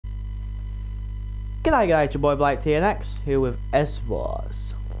G'day, g'day, it's your boy Blake TNX, here with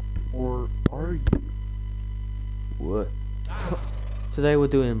S-Boss. Or are you? What? Today we're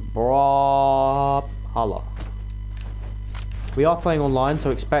doing Brawlhalla. We are playing online,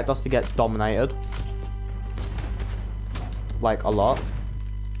 so expect us to get dominated. Like, a lot.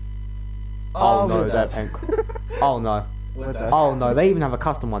 Oh no, they're pink. Oh no. Oh no, they even have a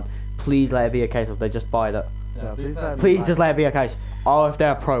custom one. Please let it be a case of they just buy that. Yeah, Please just let it be a case. Oh, if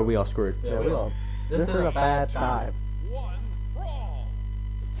they're pro, we are screwed. Yeah, we are. This is a bad time.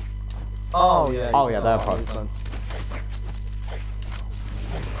 Oh yeah. Oh yeah, they're pro.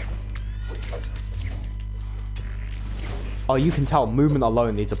 Oh, you can tell, movement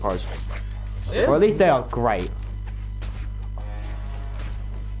alone, these are pros. Or at least they are great.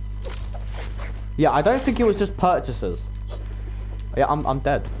 Yeah, I don't think it was just purchases. Yeah, I'm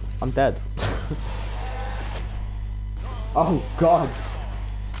dead. I'm dead. Oh god.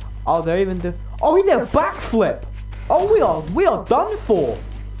 Oh, they even do. Oh, he did a backflip. Oh, we are done for.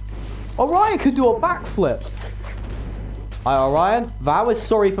 Orion can do a backflip. Orion, Val is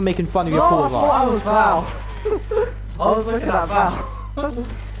sorry for making fun of your call. I thought I was Val. I was looking at Val.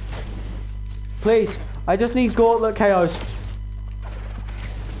 Please, I just need gauntlet KOs.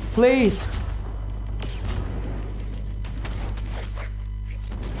 Please.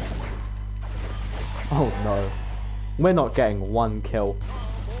 Oh no. We're not getting one kill.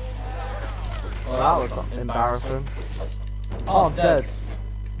 Well, that was embarrassing. Oh, I'm dead.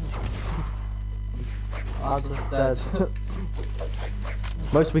 I'm just dead.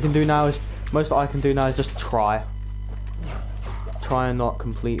 Most I can do now is just try. Try and not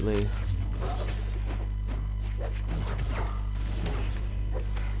completely.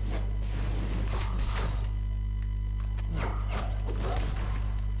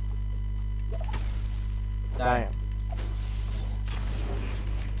 Damn.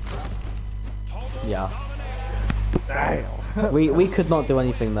 Yeah. Damn. We could not do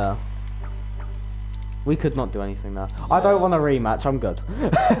anything there. We could not do anything there. I don't want a rematch. I'm good.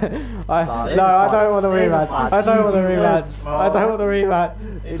 I don't want a rematch. I don't want a rematch. I don't want a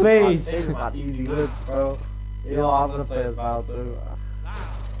rematch. Please. It's about easy wins, bro. You know I'm gonna play as Val too.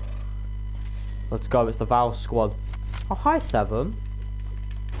 Let's go. It's the Val squad. Oh, hi, Seven.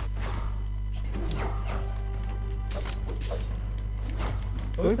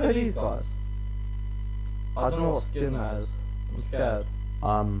 Can we play these guys? I don't know what skin that is. I'm scared.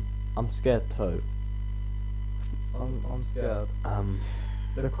 I'm scared too. I'm scared.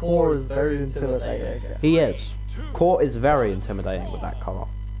 The core is very intimidating. He is. Court is very intimidating with that colour.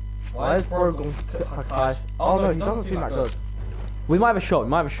 Why is Bro going to Kakashi? Oh no, he doesn't seem that good. We might have a shot. We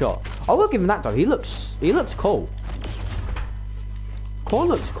might have a shot. I will give him that though. He looks cool. Core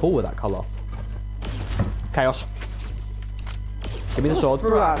looks cool with that colour. Chaos. Give me the sword.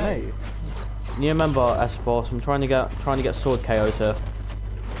 Threw at me. You remember S-Boss? I'm trying to get sword KOs here.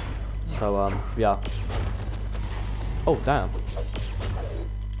 So yeah. Oh damn.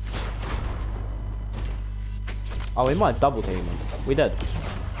 Oh, we might double team him. We did.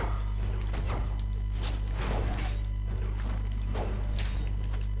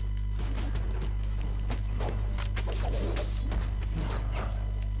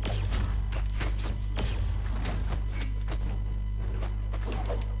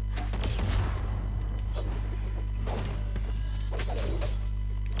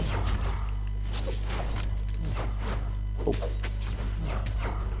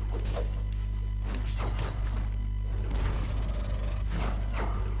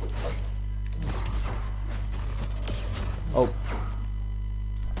 Oh.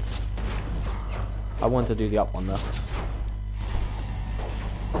 I want to do the up one there.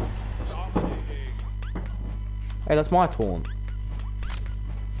 Hey, that's my taunt.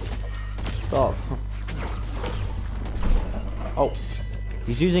 Stop. Oh.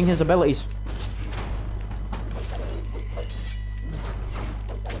 He's using his abilities.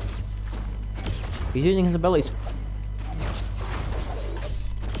 He's using his abilities.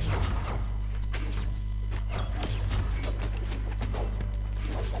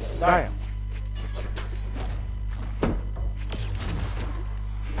 Damn.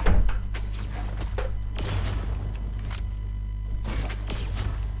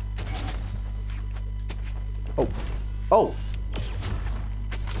 Oh. Oh.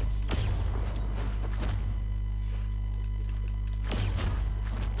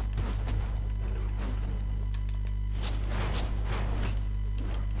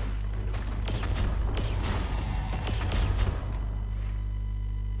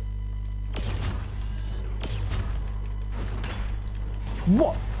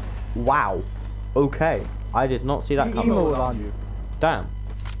 What? Wow. Okay. I did not see that coming. Emoted on you. Damn.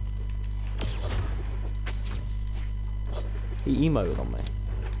 He emoted on me.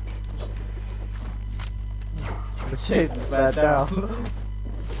 The shit is bad down.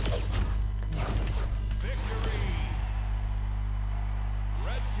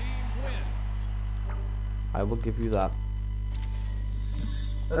 Red team wins. I will give you that.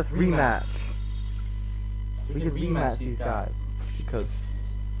 Let's rematch. We can rematch these guys. You could.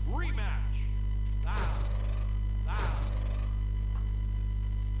 Rematch.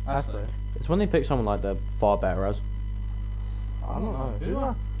 Actually, It's when they pick someone like they're far better as. I don't know. Who do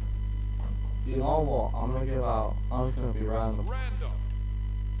I? You know what? I'm gonna give out. I'm just gonna be random. Random.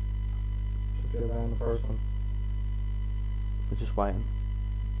 Just be a random person. We're just waiting.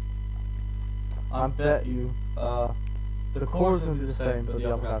 I bet you, the core's gonna be the same, but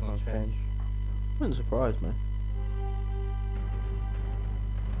the other guy's gonna change. Wouldn't surprise me.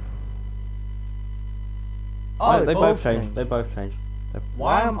 Oh, they both changed. They both changed.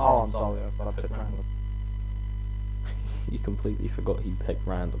 Why am? Oh, I'm sorry. I picked random. You completely forgot he picked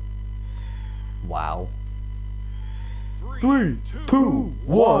random. Wow. 3, 2,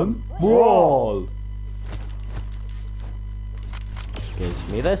 1, brawl! Gives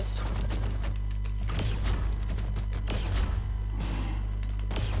me this.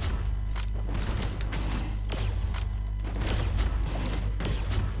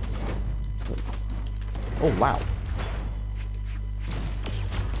 Oh wow.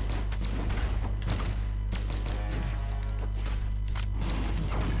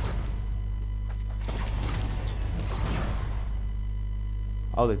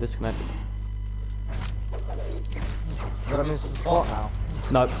 Oh, they disconnected. That means it's a spot now.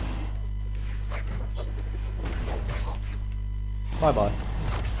 Nope. Bye bye.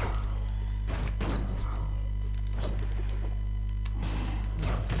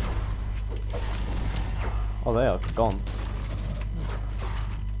 Oh, they are gone.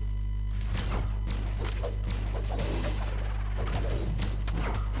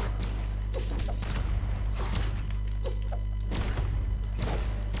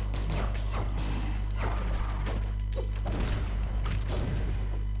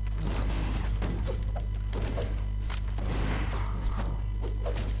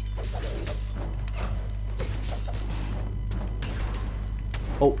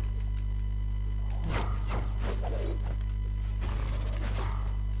 Oh.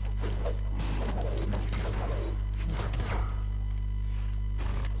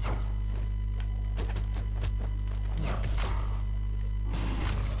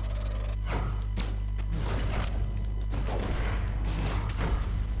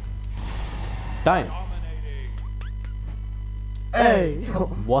 Damn. Dominating. Hey!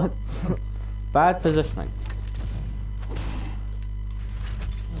 What? Bad positioning.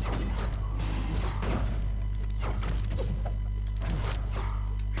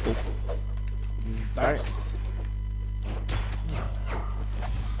 Darn it.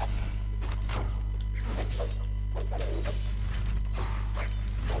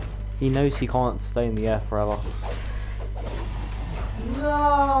 He knows he can't stay in the air forever.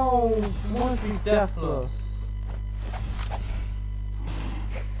 No! I want to be deathless.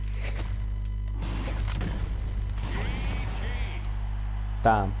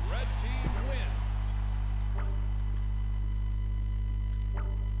 Damn. Red team wins.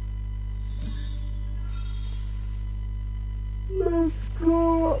 Let's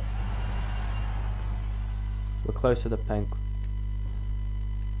go! We're close to the pink.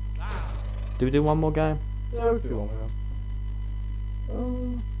 Do we do one more game? Yeah, we'll do one more.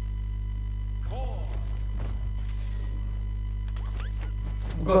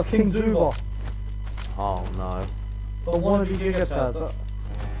 We've got King Zuba. Oh no. The one of you Giga Chads.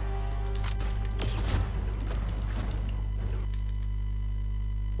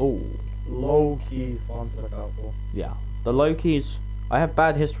 Oh. Low keys one to look out for. Yeah. The Lokis. I have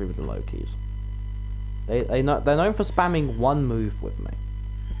bad history with the Lokis. They're known for spamming one move with me.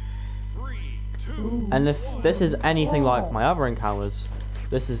 3, 2. And if this is anything like my other encounters,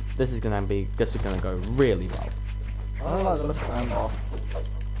 this is gonna go really well. I don't like the look of Amber.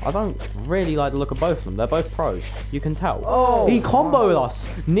 I don't really like the look of both of them. They're both pros. You can tell. Oh, He comboed us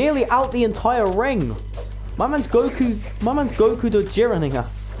nearly out the entire ring. My man's Goku Dojiraning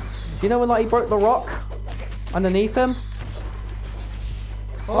us. You know when like he broke the rock underneath him?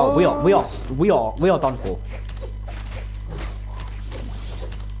 Oh, we are done for.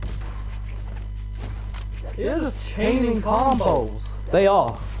 They're just chaining combos. They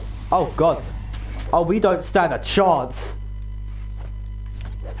are. Oh god. Oh, we don't stand a chance.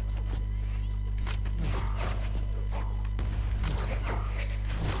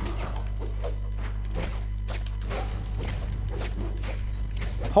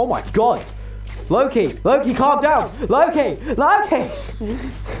 Oh my god. Loki, calm down. Loki.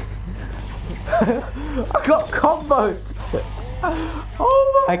 I got comboed.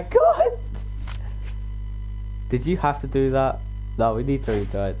 Oh my god. Did you have to do that? No, we need to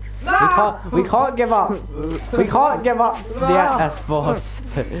redo it. We can't give up. We can't give up the S-Force.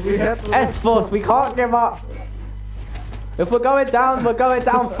 S-Force, we can't give up. If we're going down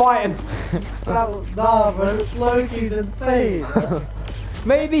fighting. Nah, bro, Loki's insane.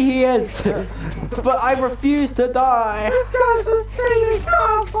 Maybe he is, but I refuse to die. This guy's just cheating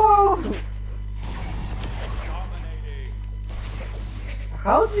powerful. Dominating.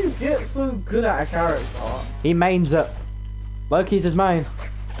 How do you get so good at a character? He mains it. Loki's his main.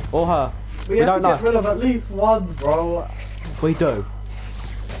 Or her. We don't have to know. get rid of at least one, bro. We do.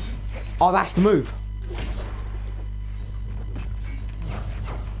 Oh, that's the move.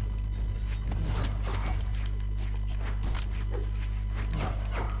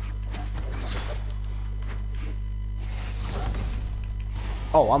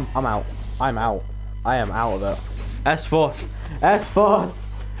 Oh, I'm out. I'm out. I am out of it. S-Force. S-Force.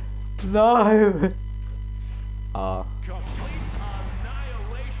 No. Complete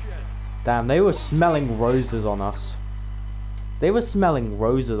annihilation. Damn, they were smelling roses on us. They were smelling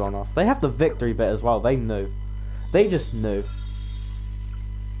roses on us. They have the victory bit as well. They knew. They just knew.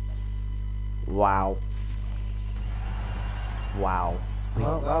 Wow. Wow.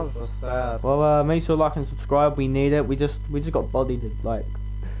 Well, that was so sad. Well, make sure to like and subscribe. We need it. We just got bodied in like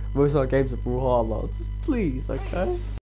most of our games of Brawlhalla. Just please, okay?